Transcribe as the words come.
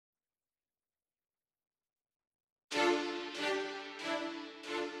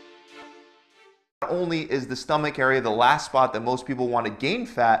only is the stomach area the last spot that most people want to gain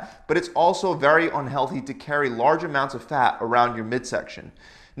fat, but it's also very unhealthy to carry large amounts of fat around your midsection.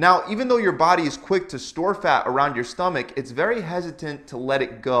 Now, even though your body is quick to store fat around your stomach, it's very hesitant to let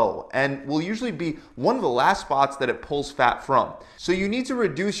it go and will usually be one of the last spots that it pulls fat from. So you need to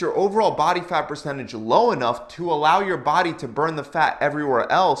reduce your overall body fat percentage low enough to allow your body to burn the fat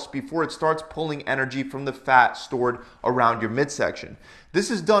everywhere else before it starts pulling energy from the fat stored around your midsection. This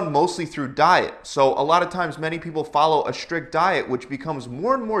is done mostly through diet. So a lot of times many people follow a strict diet, which becomes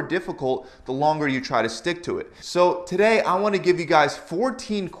more and more difficult the longer you try to stick to it. So today I want to give you guys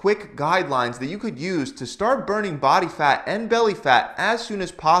 14 quick guidelines that you could use to start burning body fat and belly fat as soon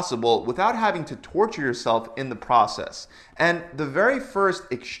as possible without having to torture yourself in the process. And the very first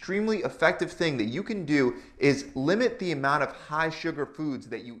extremely effective thing that you can do is limit the amount of high sugar foods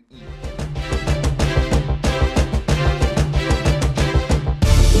that you eat.